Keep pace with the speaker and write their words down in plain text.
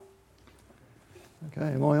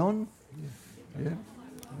Okay, am I on? Yeah.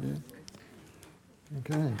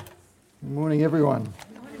 Okay. Good morning, everyone.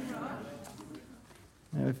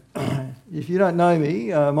 Now, if you don't know me,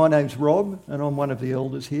 my name's Rob, and I'm one of the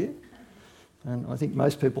elders here. And I think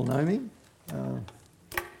most people know me.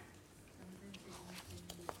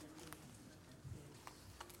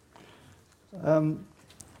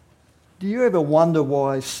 Do you ever wonder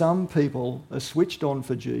why some people are switched on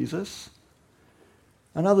for Jesus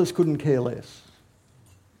and others couldn't care less?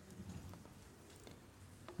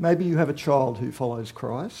 Maybe you have a child who follows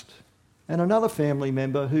Christ and another family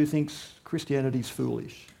member who thinks Christianity's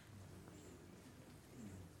foolish.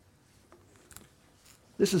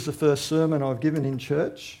 This is the first sermon I've given in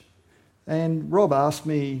church, and Rob asked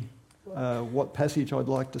me what passage I'd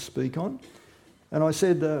like to speak on, and I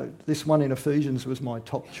said this one in Ephesians was my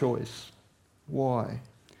top choice. Why?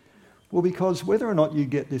 Well, because whether or not you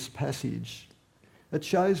get this passage, it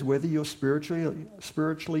shows whether you're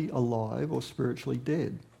spiritually alive or spiritually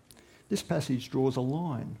dead. This passage draws a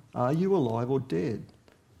line. Are you alive or dead?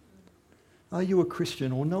 Are you a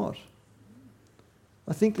Christian or not?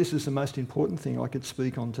 I think this is the most important thing I could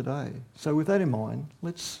speak on today. So with that in mind,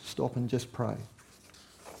 let's stop and just pray.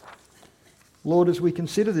 Lord, as we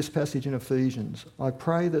consider this passage in Ephesians, I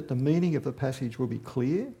pray that the meaning of the passage will be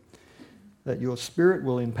clear, that your Spirit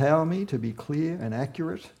will empower me to be clear and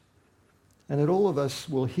accurate, and that all of us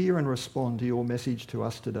will hear and respond to your message to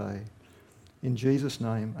us today. In Jesus'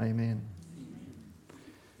 name, amen.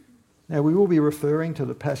 Now, we will be referring to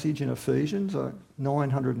the passage in Ephesians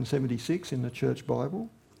 976 in the Church Bible.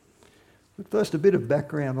 But first, a bit of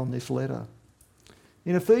background on this letter.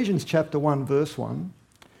 In Ephesians chapter 1, verse 1,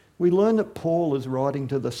 we learn that Paul is writing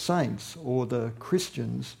to the saints, or the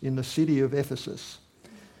Christians, in the city of Ephesus.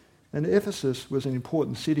 And Ephesus was an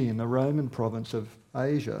important city in the Roman province of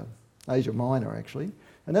Asia Minor actually,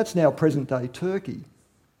 and that's now present-day Turkey.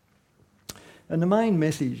 And the main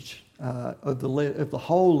message of the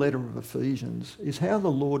whole letter of Ephesians is how the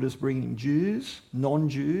Lord is bringing Jews,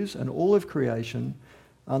 non-Jews, and all of creation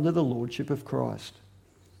under the lordship of Christ.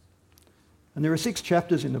 And there are 6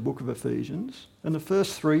 chapters in the book of Ephesians, and the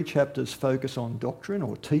first 3 chapters focus on doctrine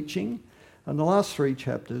or teaching, and the last 3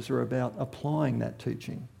 chapters are about applying that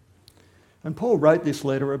teaching. And Paul wrote this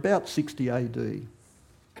letter about 60 AD.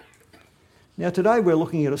 Now today we're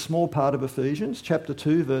looking at a small part of Ephesians, chapter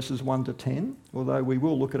 2, verses 1 to 10, although we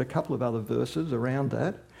will look at a couple of other verses around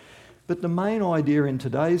that. But the main idea in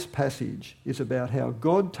today's passage is about how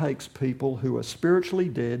God takes people who are spiritually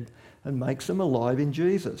dead and makes them alive in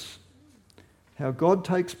Jesus. How God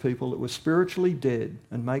takes people that were spiritually dead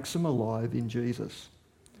and makes them alive in Jesus.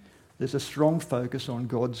 There's a strong focus on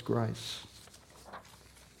God's grace.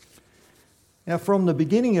 Now, from the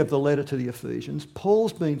beginning of the letter to the Ephesians,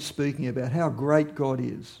 Paul's been speaking about how great God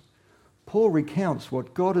is. Paul recounts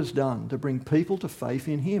what God has done to bring people to faith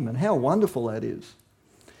in him and how wonderful that is.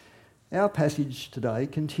 Our passage today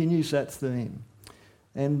continues that theme.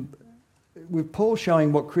 And with Paul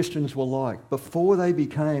showing what Christians were like before they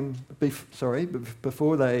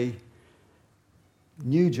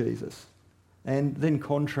knew Jesus, and then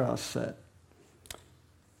contrasts that.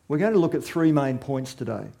 We're going to look at 3 main points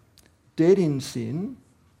today. Dead in sin,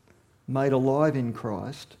 made alive in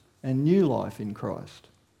Christ, and new life in Christ.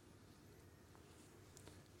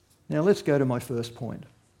 Now let's go to my first point.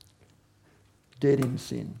 Dead in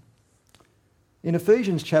sin. In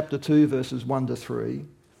Ephesians chapter 2, verses 1 to 3,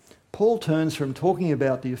 Paul turns from talking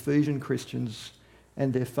about the Ephesian Christians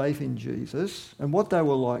and their faith in Jesus and what they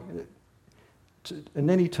were like, and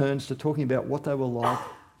then he turns to talking about what they were like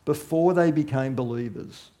before they became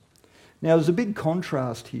believers. Now there's a big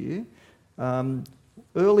contrast here.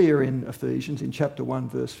 Earlier in Ephesians, in chapter 1,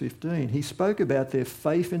 verse 15, he spoke about their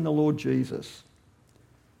faith in the Lord Jesus.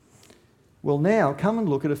 Well, now come and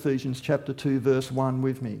look at Ephesians chapter 2, verse 1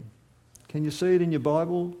 with me. Can you see it in your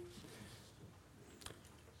Bible?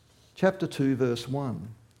 Chapter 2, verse 1.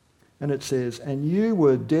 And it says, "And you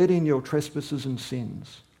were dead in your trespasses and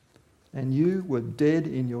sins." And you were dead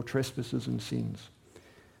in your trespasses and sins.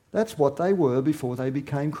 That's what they were before they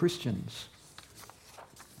became Christians.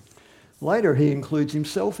 Later, he includes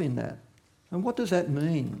himself in that. And what does that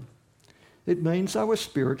mean? It means they were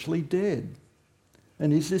spiritually dead.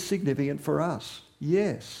 And is this significant for us?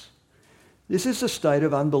 Yes. This is the state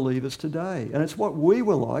of unbelievers today, and it's what we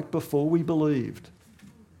were like before we believed.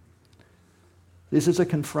 This is a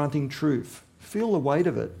confronting truth. Feel the weight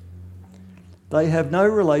of it. They have no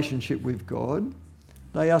relationship with God,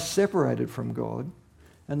 they are separated from God,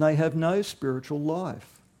 and they have no spiritual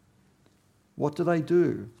life. What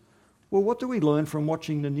do? Well, what do we learn from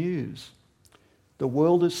watching the news? The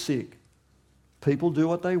world is sick. People do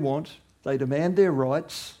what they want, They demand their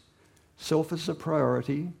rights, self as a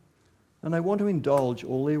priority, and they want to indulge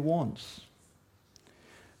all their wants.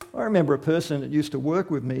 I remember a person that used to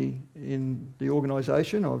work with me in the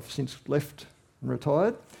organisation. I've since left and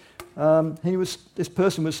retired. This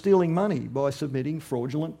person was stealing money by submitting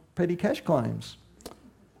fraudulent petty cash claims.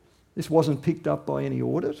 This wasn't picked up by any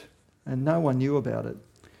audit, and no one knew about it.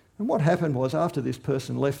 And what happened was, after this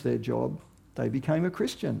person left their job, they became a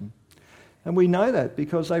Christian. And we know that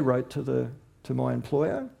because they wrote to my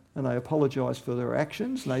employer and they apologised for their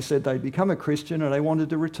actions, and they said they'd become a Christian and they wanted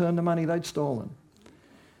to return the money they'd stolen.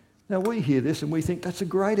 Now we hear this and we think that's a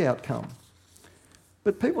great outcome.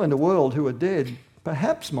 But people in the world who are dead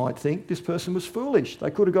perhaps might think this person was foolish.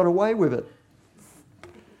 They could have got away with it.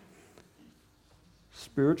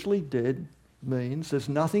 Spiritually dead means there's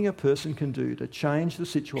nothing a person can do to change the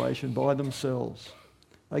situation by themselves.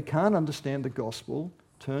 They can't understand the gospel,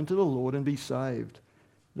 turn to the Lord and be saved.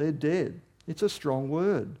 They're dead. It's a strong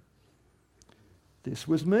word. This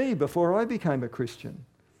was me before I became a Christian.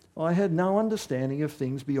 I had no understanding of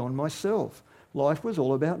things beyond myself. Life was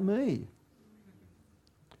all about me.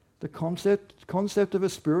 The concept of a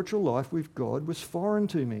spiritual life with God was foreign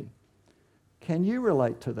to me. Can you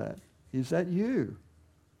relate to that? Is that you?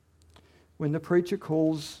 When the preacher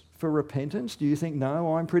calls for repentance, do you think,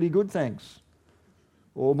 no, I'm pretty good, thanks?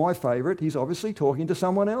 Or my favourite, he's obviously talking to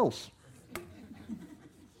someone else.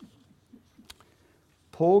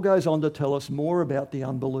 Paul goes on to tell us more about the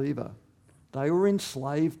unbeliever. They were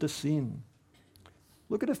enslaved to sin.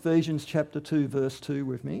 Look at Ephesians chapter 2, verse 2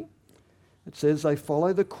 with me. It says they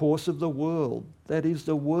follow the course of the world, that is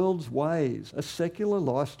the world's ways, a secular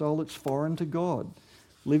lifestyle that's foreign to God,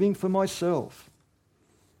 living for myself.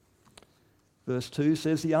 Verse 2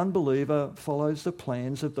 says the unbeliever follows the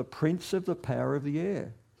plans of the prince of the power of the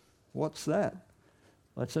air. What's that?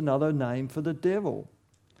 That's another name for the devil.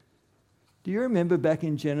 Do you remember back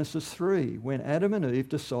in Genesis 3 when Adam and Eve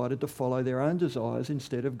decided to follow their own desires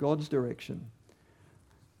instead of God's direction?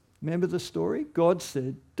 Remember the story? God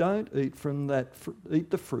said, don't eat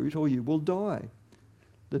the fruit or you will die.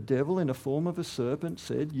 The devil in the form of a serpent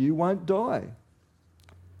said, you won't die.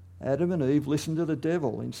 Adam and Eve listened to the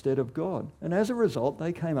devil instead of God, and as a result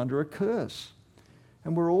they came under a curse.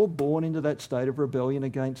 And we're all born into that state of rebellion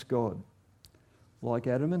against God. Like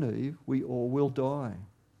Adam and Eve, we all will die.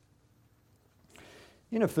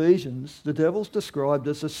 In Ephesians, the devil's described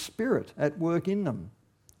as a spirit at work in them.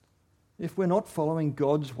 If we're not following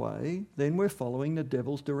God's way, then we're following the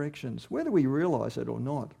devil's directions, whether we realise it or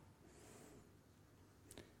not.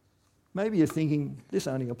 Maybe you're thinking, this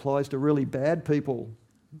only applies to really bad people,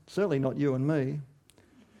 certainly not you and me.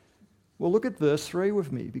 Well, look at verse 3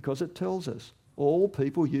 with me, because it tells us, all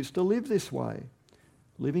people used to live this way,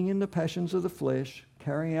 living in the passions of the flesh,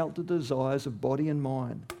 carrying out the desires of body and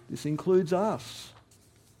mind. This includes us.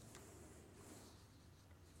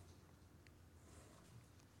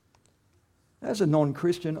 As a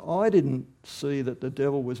non-Christian, I didn't see that the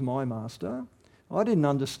devil was my master. I didn't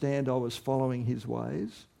understand I was following his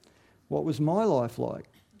ways. What was my life like?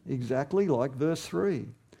 Exactly like verse 3.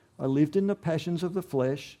 I lived in the passions of the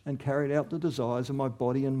flesh and carried out the desires of my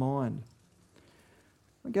body and mind.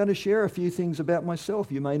 I'm going to share a few things about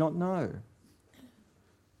myself you may not know.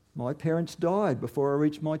 My parents died before I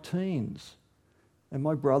reached my teens, and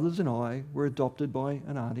my brothers and I were adopted by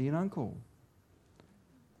an auntie and uncle.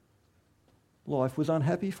 Life was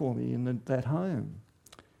unhappy for me in that home,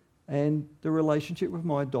 and the relationship with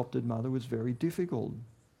my adopted mother was very difficult.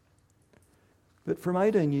 But from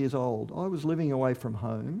 18 years old, I was living away from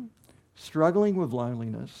home, struggling with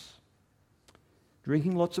loneliness,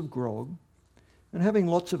 drinking lots of grog, and having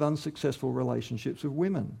lots of unsuccessful relationships with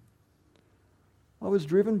women. I was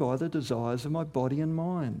driven by the desires of my body and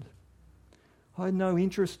mind. I had no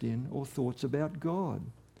interest in or thoughts about God.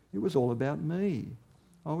 It was all about me.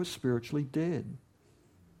 I was spiritually dead.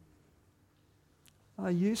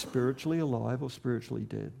 Are you spiritually alive or spiritually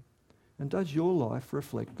dead? And does your life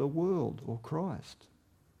reflect the world or Christ?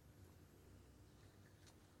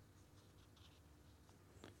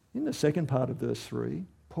 In the second part of verse 3,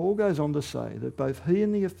 Paul goes on to say that both he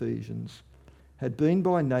and the Ephesians had been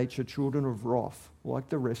by nature children of wrath, like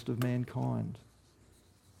the rest of mankind.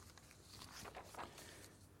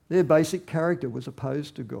 Their basic character was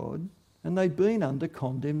opposed to God, and they'd been under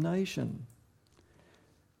condemnation.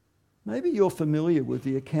 Maybe you're familiar with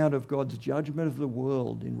the account of God's judgment of the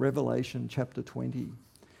world in Revelation chapter 20.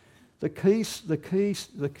 The key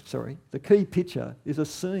picture is a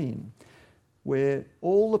scene where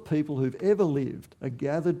all the people who've ever lived are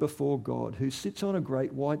gathered before God, who sits on a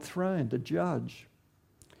great white throne to judge.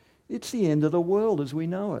 It's the end of the world as we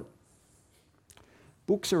know it.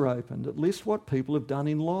 Books are opened that list what people have done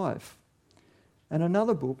in life. And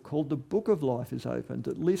another book called the Book of Life is opened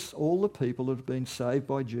that lists all the people that have been saved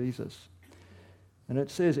by Jesus. And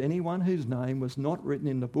it says anyone whose name was not written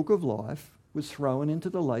in the Book of Life was thrown into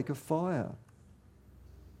the lake of fire.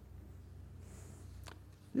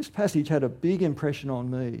 This passage had a big impression on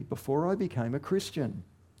me before I became a Christian.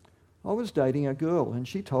 I was dating a girl and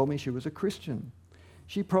she told me she was a Christian.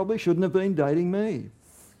 She probably shouldn't have been dating me.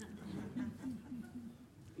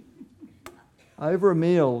 Over a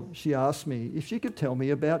meal, she asked me if she could tell me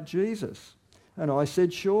about Jesus. And I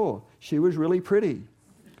said, sure. She was really pretty.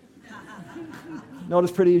 Not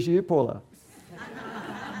as pretty as you, Paula.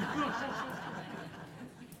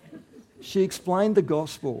 She explained the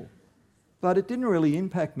gospel, but it didn't really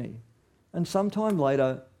impact me. And sometime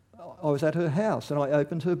later, I was at her house and I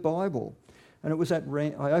opened her Bible. And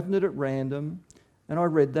I opened it at random and I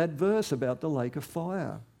read that verse about the lake of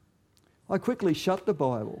fire. I quickly shut the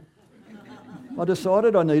Bible. I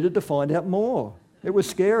decided I needed to find out more. It was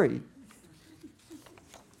scary.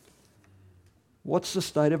 What's the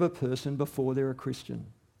state of a person before they're a Christian?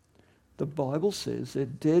 The Bible says they're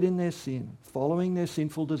dead in their sin, following their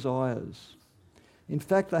sinful desires. In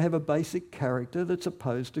fact, they have a basic character that's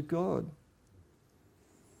opposed to God.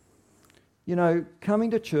 You know,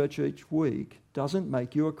 coming to church each week doesn't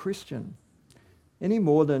make you a Christian, any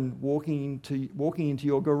more than walking into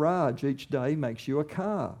your garage each day makes you a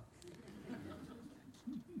car.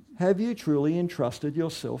 Have you truly entrusted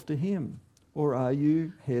yourself to Him, or are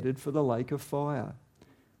you headed for the lake of fire?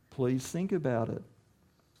 Please think about it.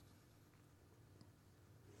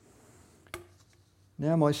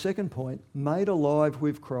 Now, my second point, made alive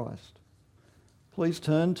with Christ. Please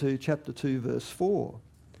turn to chapter 2, verse 4.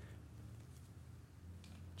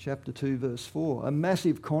 Chapter 2, verse 4. A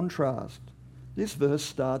massive contrast. This verse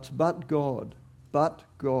starts, but God, but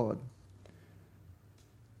God.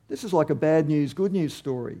 This is like a bad news, good news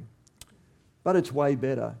story. But it's way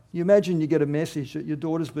better. You imagine you get a message that your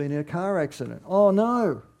daughter's been in a car accident. Oh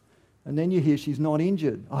no! And then you hear she's not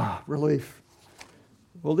injured. Ah, relief.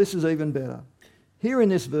 Well, this is even better. Here in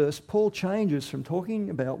this verse, Paul changes from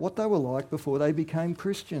talking about what they were like before they became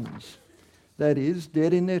Christians. That is,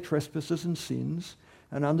 dead in their trespasses and sins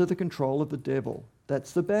and under the control of the devil.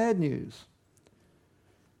 That's the bad news.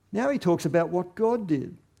 Now he talks about what God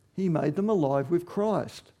did. He made them alive with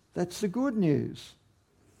Christ. That's the good news.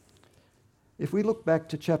 If we look back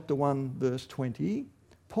to chapter 1, verse 20,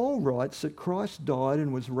 Paul writes that Christ died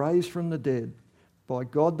and was raised from the dead by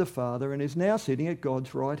God the Father and is now sitting at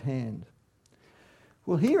God's right hand.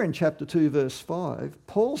 Well, here in chapter 2, verse 5,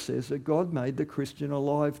 Paul says that God made the Christian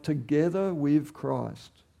alive together with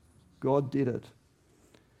Christ. God did it.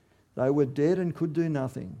 They were dead and could do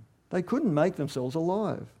nothing. They couldn't make themselves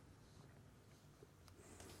alive.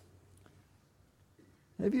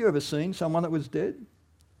 Have you ever seen someone that was dead?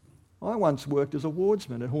 I once worked as a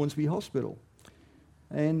wardsman at Hornsby Hospital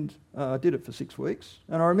and I did it for 6 weeks.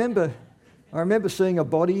 And I remember seeing a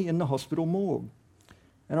body in the hospital morgue.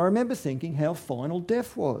 And I remember thinking how final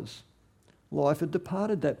death was. Life had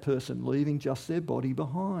departed that person, leaving just their body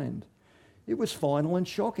behind. It was final and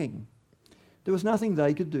shocking. There was nothing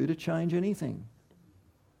they could do to change anything.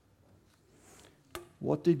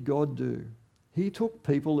 What did God do? He took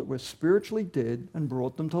people that were spiritually dead and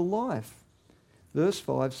brought them to life. Verse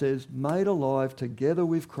 5 says, made alive together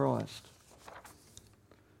with Christ.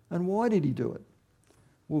 And why did he do it?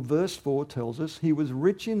 Well, verse 4 tells us he was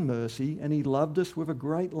rich in mercy and he loved us with a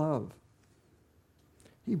great love.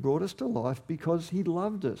 He brought us to life because he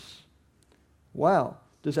loved us. Wow.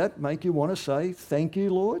 Does that make you want to say, thank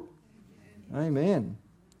you, Lord? Amen.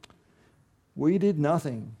 We did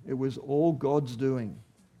nothing. It was all God's doing.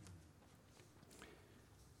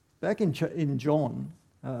 Back in John,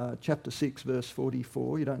 chapter 6, verse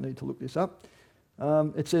 44, you don't need to look this up,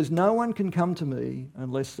 it says, no one can come to me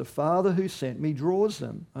unless the Father who sent me draws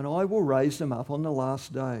them, and I will raise them up on the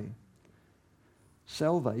last day.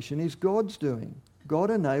 Salvation is God's doing.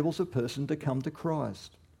 God enables a person to come to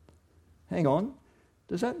Christ. Hang on.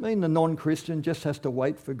 Does that mean the non-Christian just has to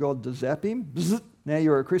wait for God to zap him? Bzzzt, now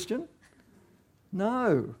you're a Christian?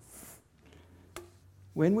 No.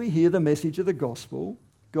 When we hear the message of the gospel,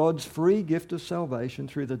 God's free gift of salvation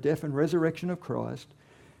through the death and resurrection of Christ,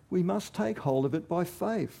 we must take hold of it by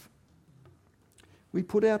faith. We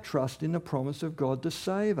put our trust in the promise of God to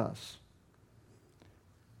save us.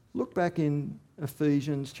 Look back in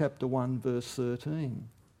Ephesians chapter 1, verse 13.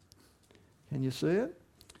 Can you see it?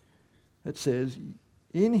 It says,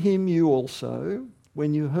 in him you also,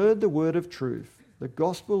 when you heard the word of truth, the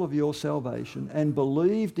gospel of your salvation, and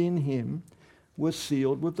believed in him, were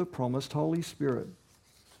sealed with the promised Holy Spirit.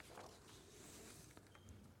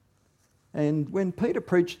 And when Peter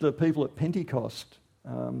preached to the people at Pentecost,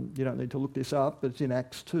 you don't need to look this up, but it's in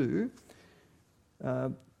Acts 2,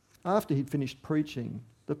 after he'd finished preaching,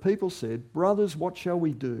 the people said, "Brothers, what shall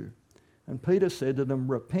we do?" And Peter said to them,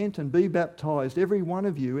 "Repent and be baptized, every one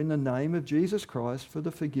of you, in the name of Jesus Christ for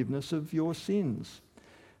the forgiveness of your sins.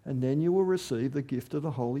 And then you will receive the gift of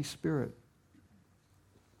the Holy Spirit."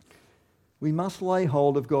 We must lay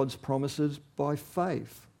hold of God's promises by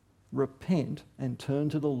faith, repent and turn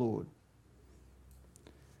to the Lord.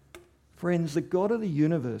 Friends, the God of the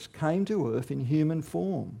universe came to earth in human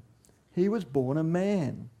form. He was born a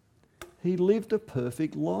man. He lived a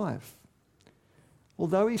perfect life.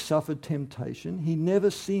 Although he suffered temptation, he never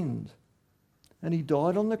sinned. And he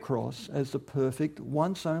died on the cross as the perfect,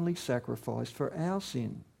 once-only sacrifice for our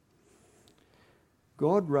sin.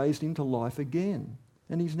 God raised him to life again,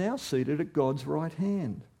 and he's now seated at God's right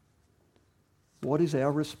hand. What is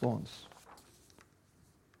our response?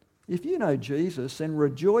 If you know Jesus, then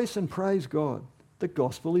rejoice and praise God. The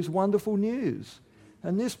gospel is wonderful news,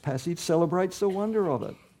 and this passage celebrates the wonder of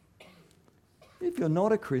it. If you're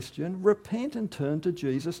not a Christian, repent and turn to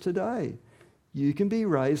Jesus today. You can be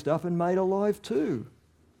raised up and made alive too.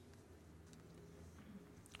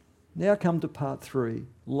 Now come to part 3,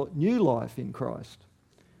 new life in Christ.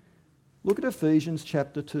 Look at Ephesians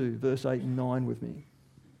chapter 2, verse 8 and 9 with me.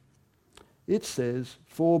 It says,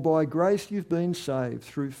 "For by grace you've been saved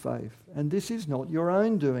through faith, and this is not your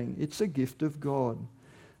own doing, it's a gift of God,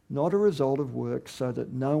 not a result of works, so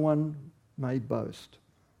that no one may boast."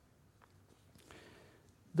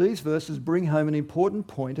 These verses bring home an important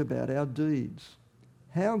point about our deeds.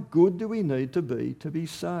 How good do we need to be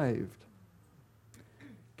saved?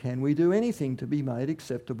 Can we do anything to be made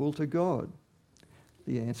acceptable to God?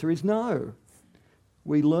 The answer is no.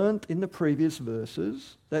 We learnt in the previous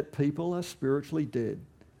verses that people are spiritually dead.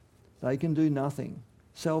 They can do nothing.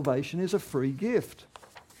 Salvation is a free gift.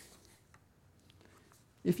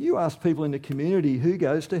 If you ask people in the community who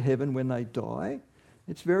goes to heaven when they die,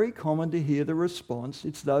 it's very common to hear the response,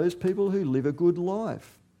 it's those people who live a good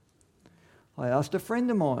life. I asked a friend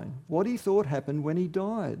of mine what he thought happened when he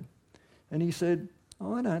died, and he said,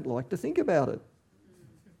 "I don't like to think about it."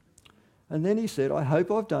 And then he said, "I hope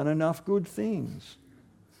I've done enough good things."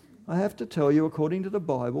 I have to tell you, according to the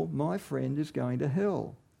Bible, my friend is going to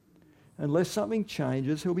hell. Unless something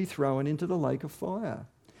changes, he'll be thrown into the lake of fire.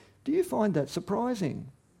 Do you find that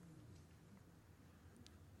surprising?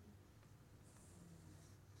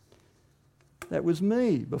 That was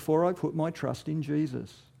me before I put my trust in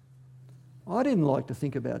Jesus. I didn't like to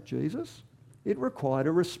think about Jesus. It required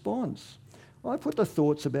a response. I put the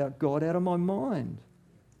thoughts about God out of my mind.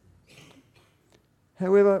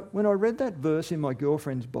 However, when I read that verse in my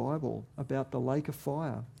girlfriend's Bible about the lake of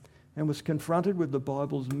fire and was confronted with the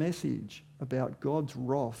Bible's message about God's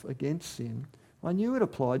wrath against sin, I knew it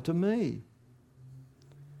applied to me.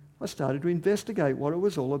 I started to investigate what it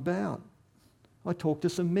was all about. I talked to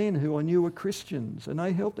some men who I knew were Christians, and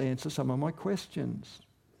they helped answer some of my questions.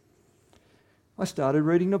 I started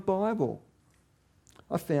reading the Bible.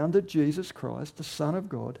 I found that Jesus Christ, the Son of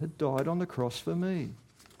God, had died on the cross for me.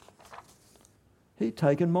 He'd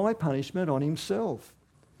taken my punishment on himself.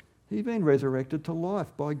 He'd been resurrected to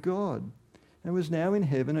life by God and was now in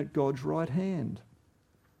heaven at God's right hand.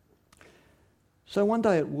 So one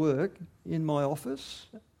day at work, in my office,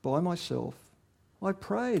 by myself, I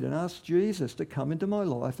prayed and asked Jesus to come into my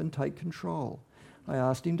life and take control. I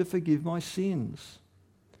asked him to forgive my sins.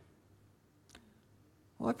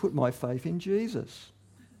 I put my faith in Jesus.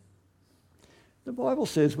 The Bible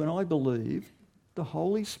says when I believed, I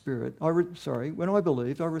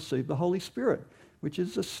received the Holy Spirit, which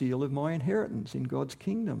is the seal of my inheritance in God's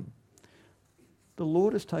kingdom. The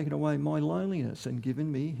Lord has taken away my loneliness and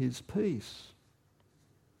given me his peace.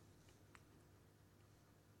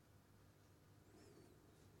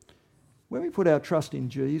 When we put our trust in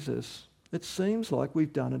Jesus, it seems like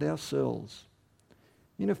we've done it ourselves.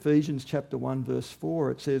 In Ephesians chapter 1 verse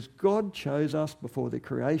 4 it says, God chose us before the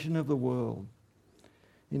creation of the world.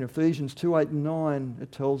 In Ephesians 2, 8 and 9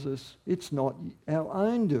 it tells us it's not our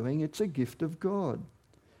own doing, it's a gift of God.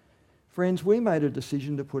 Friends, we made a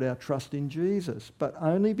decision to put our trust in Jesus, but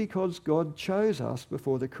only because God chose us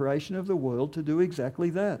before the creation of the world to do exactly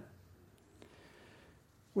that.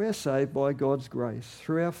 We're saved by God's grace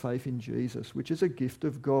through our faith in Jesus, which is a gift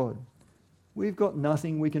of God. We've got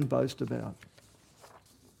nothing we can boast about.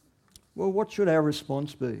 Well, what should our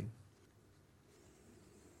response be?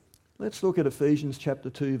 Let's look at Ephesians chapter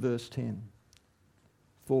 2, verse 10.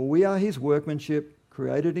 For we are his workmanship,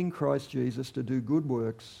 created in Christ Jesus to do good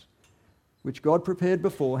works, which God prepared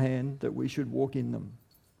beforehand that we should walk in them.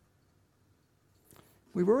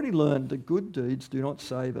 We've already learned that good deeds do not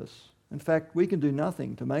save us. In fact, we can do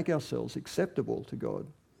nothing to make ourselves acceptable to God.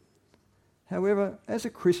 However, as a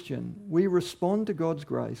Christian, we respond to God's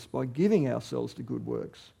grace by giving ourselves to good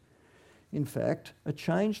works. In fact, a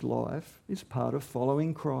changed life is part of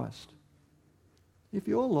following Christ. If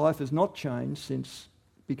your life has not changed since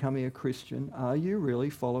becoming a Christian, are you really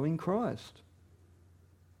following Christ?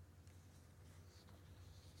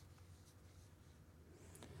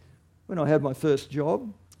 When I had my first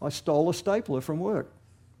job, I stole a stapler from work.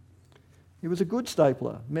 It was a good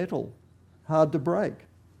stapler, metal, hard to break.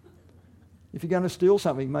 If you're going to steal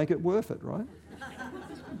something, make it worth it, right?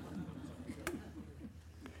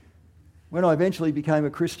 When I eventually became a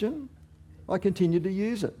Christian, I continued to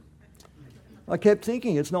use it. I kept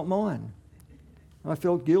thinking it's not mine. I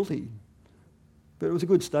felt guilty, but it was a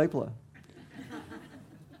good stapler.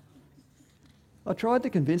 I tried to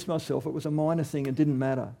convince myself it was a minor thing and didn't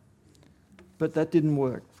matter, but that didn't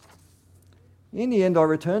work. In the end, I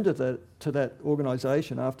returned to that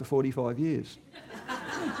organisation after 45 years.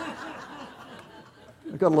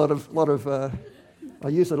 I got I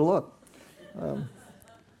use it a lot.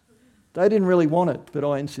 They didn't really want it, but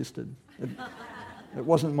I insisted. It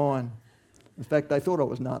wasn't mine. In fact, they thought I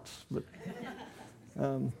was nuts. But,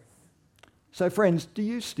 so friends, do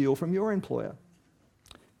you steal from your employer?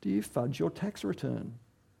 Do you fudge your tax return?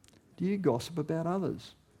 Do you gossip about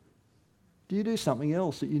others? Do you do something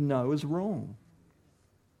else that you know is wrong?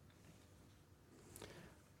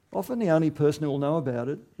 Often the only person who will know about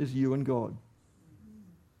it is you and God.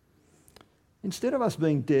 Instead of us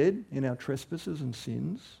being dead in our trespasses and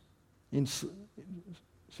sins, instead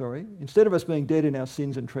of us being dead in our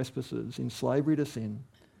sins and trespasses, in slavery to sin,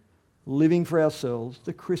 living for ourselves,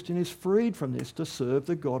 the Christian is freed from this to serve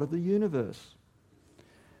the God of the universe.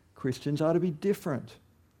 Christians are to be different,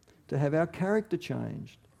 to have our character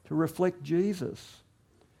changed, to reflect Jesus.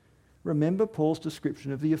 Remember Paul's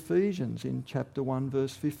description of the Ephesians in chapter 1,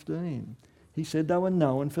 verse 15. He said they were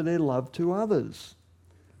known for their love to others.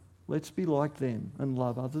 Let's be like them and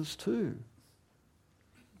love others too.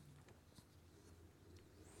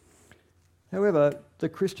 However, the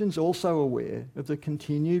Christian's also aware of the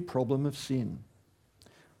continued problem of sin.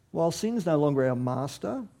 While sin's no longer our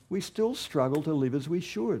master, we still struggle to live as we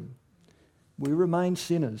should. We remain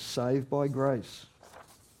sinners saved by grace.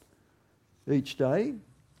 Each day,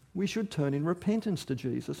 we should turn in repentance to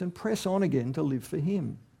Jesus and press on again to live for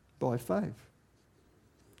him by faith.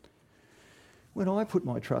 When I put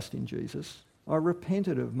my trust in Jesus, I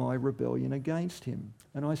repented of my rebellion against him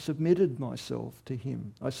and I submitted myself to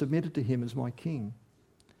him. I submitted to him as my king.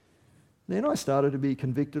 Then I started to be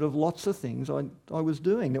convicted of lots of things I was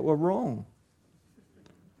doing that were wrong.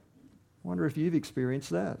 I wonder if you've experienced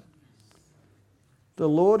that. The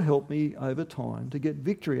Lord helped me over time to get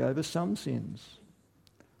victory over some sins.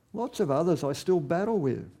 Lots of others I still battle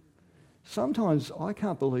with. Sometimes I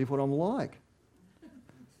can't believe what I'm like.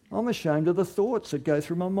 I'm ashamed of the thoughts that go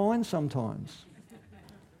through my mind sometimes.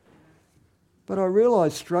 But I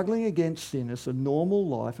realise struggling against sin is the normal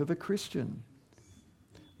life of a Christian.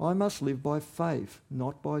 I must live by faith,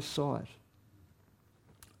 not by sight,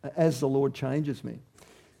 as the Lord changes me.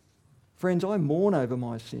 Friends, I mourn over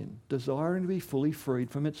my sin, desiring to be fully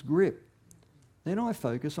freed from its grip. Then I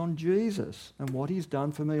focus on Jesus and what he's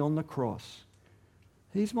done for me on the cross.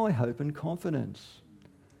 He's my hope and confidence.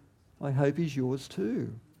 I hope he's yours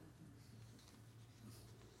too.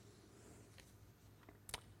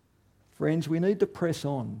 Friends, we need to press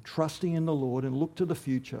on, trusting in the Lord and look to the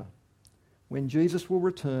future, when Jesus will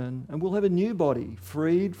return and we'll have a new body,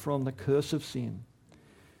 freed from the curse of sin.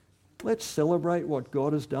 Let's celebrate what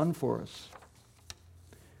God has done for us.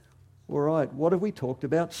 All right, what have we talked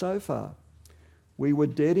about so far? We were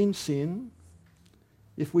dead in sin.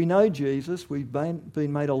 If we know Jesus, we've been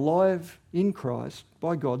made alive in Christ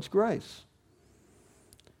by God's grace.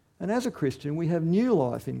 And as a Christian, we have new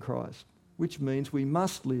life in Christ, which means we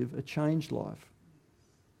must live a changed life.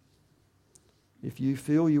 If you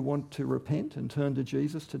feel you want to repent and turn to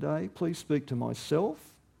Jesus today, please speak to myself,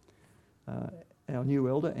 our new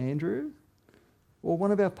elder, Andrew, or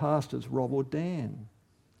one of our pastors, Rob or Dan,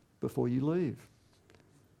 before you leave.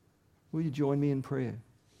 Will you join me in prayer?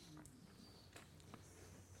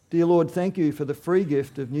 Dear Lord, thank you for the free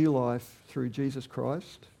gift of new life through Jesus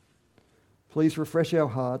Christ. Please refresh our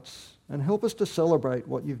hearts and help us to celebrate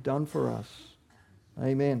what you've done for us.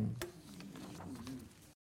 Amen.